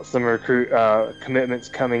some recruit commitments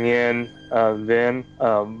coming in then.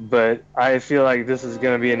 But I feel like this is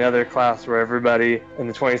going to be another class where everybody in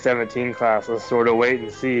the 2017 class will sort of wait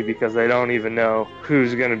and see, because they don't even know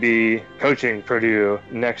who's going to be coaching Purdue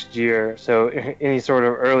next year. So any sort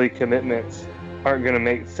of early commitments aren't going to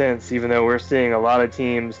make sense, even though we're seeing a lot of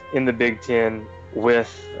teams in the Big Ten with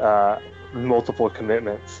multiple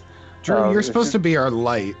commitments. Drew, you're supposed to be our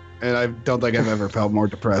light and I don't think I've ever felt more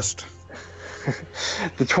depressed.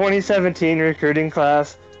 The 2017 recruiting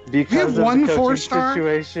class, because of the one coaching 4-star?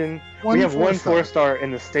 situation, we have one 4-star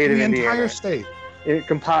in the state of The Indiana. entire state.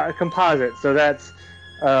 Composite. So that's,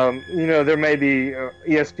 there may be,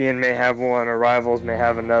 ESPN may have one, or Rivals may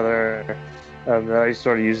have another. I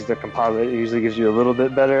sort of use the composite. It usually gives you a little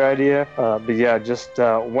bit better idea. But yeah, just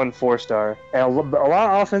one 4-star. And a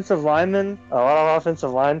lot of offensive linemen, a lot of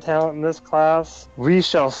offensive line talent in this class. We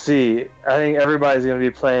shall see. I think everybody's going to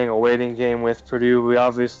be playing a waiting game with Purdue. We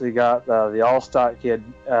obviously got the All-Stock kid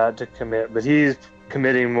to commit, but he's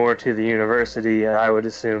committing more to the university, I would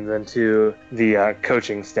assume, than to the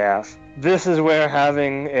coaching staff. This is where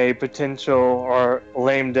having a potential or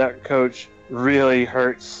lame duck coach really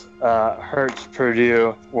hurts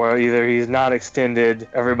Purdue, where either he's not extended,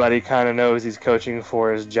 everybody kind of knows he's coaching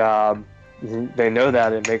for his job. They know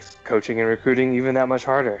that it makes coaching and recruiting even that much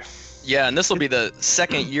harder. Yeah, and this will be the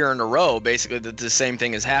second year in a row, basically, that the same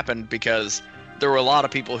thing has happened, because there were a lot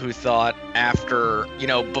of people who thought after,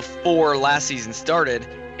 before last season started,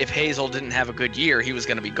 if Hazel didn't have a good year, he was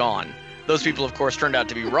going to be gone. Those people, of course, turned out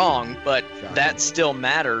to be wrong, but that still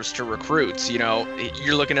matters to recruits.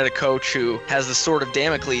 You're looking at a coach who has the sword of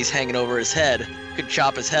Damocles hanging over his head, could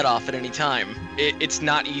chop his head off at any time. It's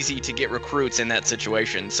not easy to get recruits in that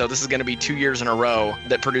situation. So this is going to be 2 years in a row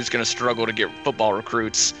that Purdue's going to struggle to get football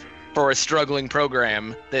recruits for a struggling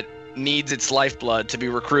program that needs its lifeblood to be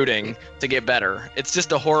recruiting to get better. It's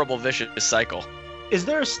just a horrible, vicious cycle. Is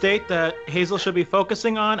there a state that Hazel should be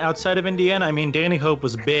focusing on outside of Indiana? I mean, Danny Hope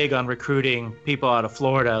was big on recruiting people out of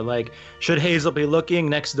Florida. Like, should Hazel be looking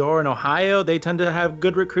next door in Ohio? They tend to have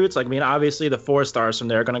good recruits. Like, I mean, obviously the 4-stars from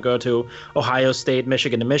there are going to go to Ohio State,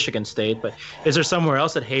 Michigan to Michigan State. But is there somewhere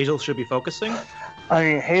else that Hazel should be focusing? I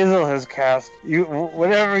mean, Hazel has cast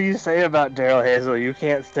whatever you say about Daryl Hazel, you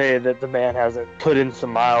can't say that the man hasn't put in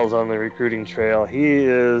some miles on the recruiting trail.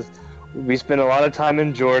 We spent a lot of time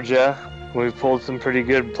in Georgia. We've pulled some pretty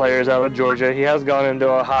good players out of Georgia. He has gone into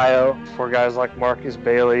Ohio for guys like Marcus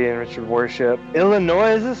Bailey and Richard Worship.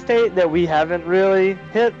 Illinois is a state that we haven't really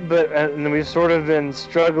hit, and we've sort of been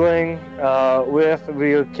struggling with.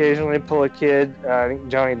 We occasionally pull a kid. I think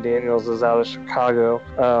Johnny Daniels is out of Chicago,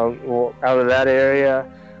 out of that area.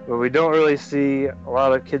 But we don't really see a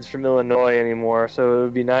lot of kids from Illinois anymore, so it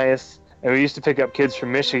would be nice. And we used to pick up kids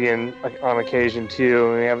from Michigan on occasion,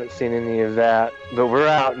 too, and we haven't seen any of that. But we're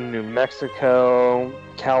out in New Mexico,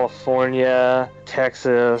 California,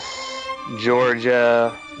 Texas,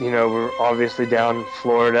 Georgia. We're obviously down in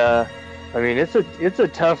Florida. I mean, it's a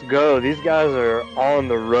tough go. These guys are on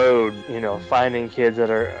the road, finding kids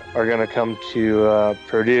that are going to come to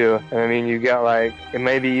Purdue. And, I mean, you got, it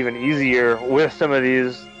may be even easier with some of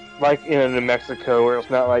these, like in New Mexico, where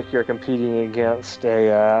it's not like you're competing against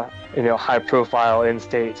a high-profile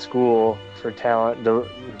in-state school for talent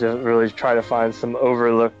to really try to find some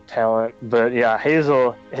overlooked talent. But yeah,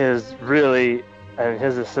 Hazel is really, and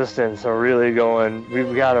his assistants are really going.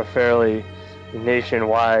 We've got a fairly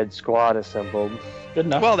nationwide squad assembled. Good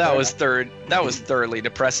enough. Well, that was thoroughly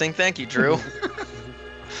depressing. Thank you, Drew.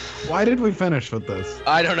 Why did we finish with this?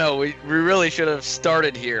 I don't know. We really should have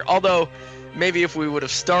started here. Although, maybe if we would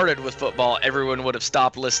have started with football, everyone would have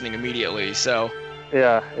stopped listening immediately. So.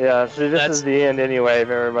 Yeah. So this is the end anyway. If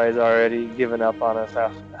everybody's already given up on us.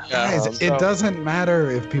 Guys, it doesn't matter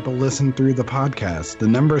if people listen through the podcast. The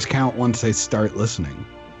numbers count once they start listening.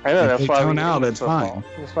 I know. If That's they why tune we out. end It's football. fine.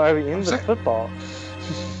 That's why we end the football.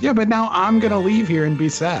 Yeah, but now I'm gonna leave here and be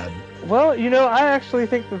sad. Well, I actually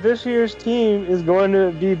think that this year's team is going to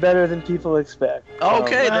be better than people expect.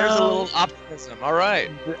 Okay, there's a little optimism. All right.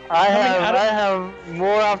 I have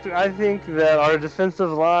more optimism. I think that our defensive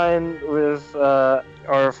line with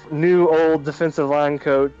our new old defensive line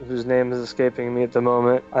coach, whose name is escaping me at the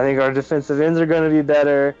moment, I think our defensive ends are going to be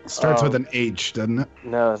better. Starts with an H, doesn't it?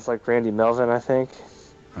 No, it's like Randy Melvin, I think.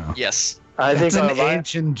 Oh. Yes. I think it's an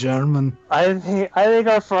H in German. I think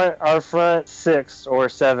our front 6 or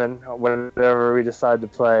 7, whatever we decide to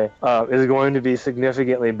play, is going to be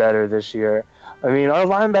significantly better this year. I mean, our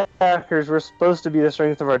linebackers were supposed to be the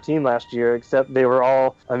strength of our team last year, except they were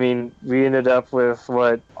all, we ended up with,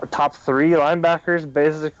 top 3 linebackers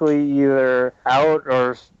basically either out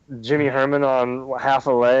or Jimmy Herman on half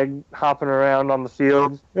a leg hopping around on the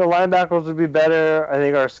field. Linebackers would be better. I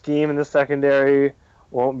think our scheme in the secondary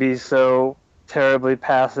won't be so terribly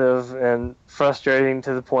passive and frustrating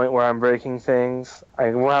to the point where I'm breaking things.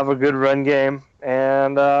 We'll have a good run game,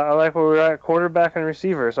 and I like where we're at quarterback and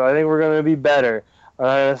receiver, so I think we're going to be better. I'm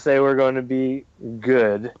not going to say we're going to be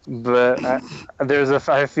good, but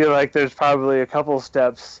I feel like there's probably a couple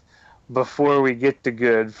steps before we get to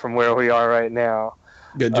good from where we are right now.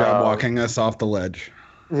 Good job walking us off the ledge.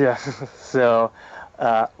 Yeah, so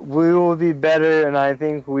we will be better, and I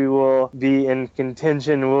think we will be in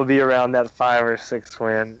contention. We'll be around that 5 or 6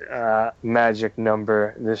 win magic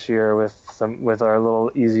number this year with our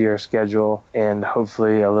little easier schedule and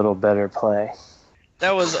hopefully a little better play.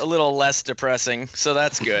 That was a little less depressing, so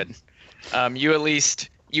that's good.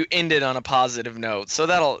 You ended on a positive note, so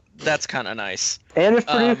that's kind of nice. And if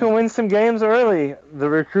Purdue can win some games early, the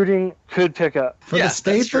recruiting could pick up. For the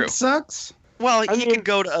state that sucks? Well, he could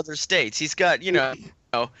go to other states. He's got,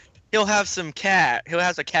 he'll have some he'll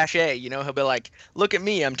have a cachet, he'll be like, look at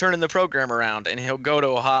me, I'm turning the program around, and he'll go to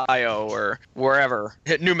Ohio or wherever.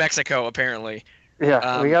 Hit New Mexico, apparently.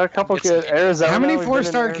 Yeah, we got a couple kids. Arizona. How many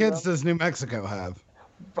 4-star kids does New Mexico have?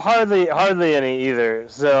 Hardly any either.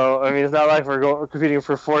 So, I mean, it's not like we're competing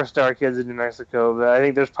for 4-star kids in New Mexico, but I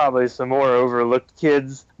think there's probably some more overlooked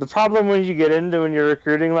kids. The problem when you're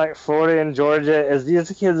recruiting like Florida and Georgia is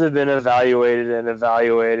these kids have been evaluated,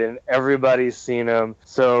 and everybody's seen them.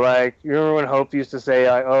 So, like, you remember when Hope used to say,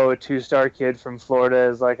 like, oh, a 2-star kid from Florida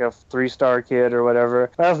is like a 3-star kid or whatever?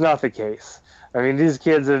 That's not the case. I mean, these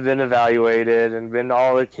kids have been evaluated and been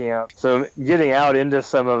all at camp. So getting out into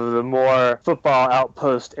some of the more football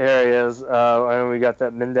outpost areas, and we got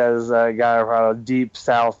that Mendez guy from deep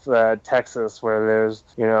south Texas where there's,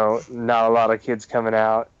 not a lot of kids coming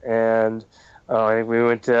out. And I think we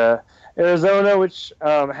went to Arizona, which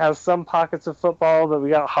has some pockets of football, but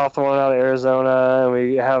we got Hawthorne out of Arizona, and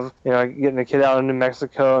we have, getting a kid out in New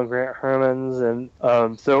Mexico and Grant Hermans.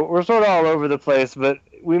 And so we're sort of all over the place, but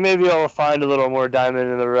we may be able to find a little more true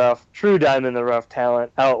diamond in the rough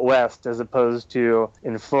talent out west as opposed to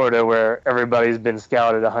in Florida where everybody's been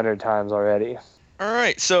scouted 100 times already. All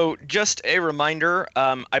right, so just a reminder,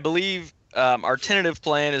 I believe our tentative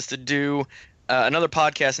plan is to do another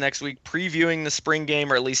podcast next week previewing the spring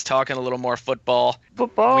game, or at least talking a little more football.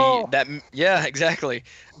 Yeah, exactly.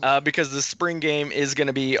 Because the spring game is going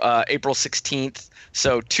to be April 16th,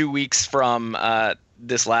 so 2 weeks from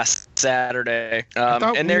this last Saturday,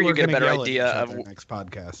 and there you get a better idea of next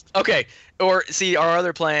podcast. Okay, or see, our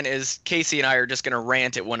other plan is Casey and I are just going to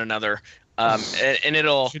rant at one another, and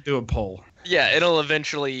it'll should do a poll. Yeah, it'll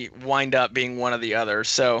eventually wind up being one or the other.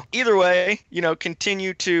 So either way,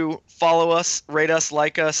 continue to follow us, rate us,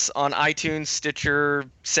 like us on iTunes, Stitcher,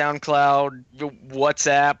 SoundCloud,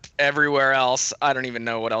 WhatsApp, everywhere else. I don't even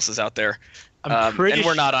know what else is out there. I'm pretty and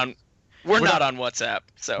we're not on WhatsApp.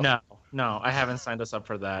 So No, I haven't signed us up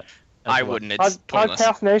for that. I wouldn't. It's pointless.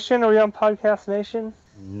 Podcast Nation? Are we on Podcast Nation?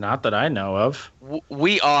 Not that I know of.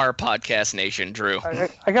 We are Podcast Nation, Drew.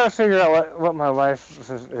 I gotta figure out what my wife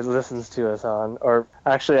listens to us on. Or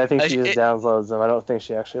actually, I think she just downloads them. I don't think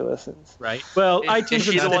she actually listens. Right. Well,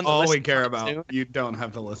 iTunes is all we care about. You don't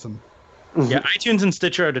have to listen. Yeah, iTunes and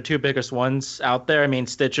Stitcher are the two biggest ones out there. I mean,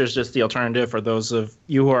 Stitcher is just the alternative for those of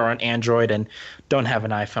you who are on Android and don't have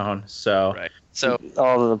an iPhone. So, right. So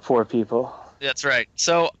all of the poor people. That's right.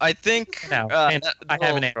 So I think I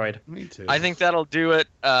have an Android. Me too. I think that'll do it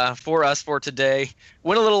for us for today.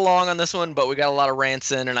 Went a little long on this one, but we got a lot of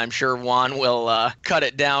rants in, and I'm sure Juan will cut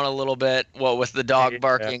it down a little bit. With the dog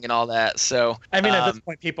barking and all that. So I mean, at this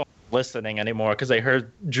point, people aren't listening anymore because they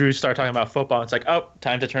heard Drew start talking about football. It's like, oh,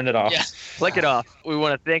 time to turn it off. Yeah, flick it off. We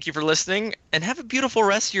want to thank you for listening, and have a beautiful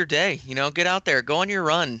rest of your day. Get out there, go on your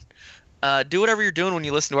run. Do whatever you're doing when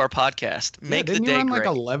you listen to our podcast. Make the day great. Didn't you run like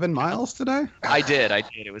 11 miles today? I did.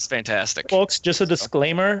 It was fantastic. Folks, just a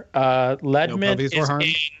disclaimer. Ledman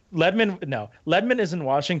is in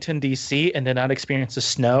Washington, D.C. and did not experience the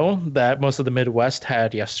snow that most of the Midwest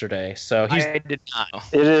had yesterday. So I did not.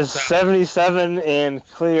 It is 77 and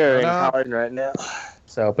clear in Colorado right now.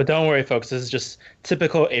 So, but don't worry, folks. This is just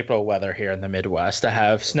typical April weather here in the Midwest. To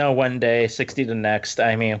have snow one day, 60 the next.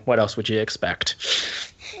 I mean, what else would you expect?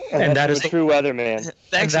 And that is true weather, man.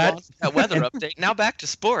 Thanks, Juan, for that weather update. Now back to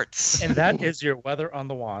sports. And that is your weather on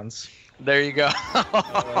the wands. There you go.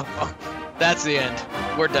 That's the end.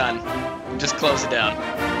 We're done. Just close it down.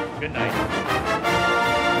 Good night.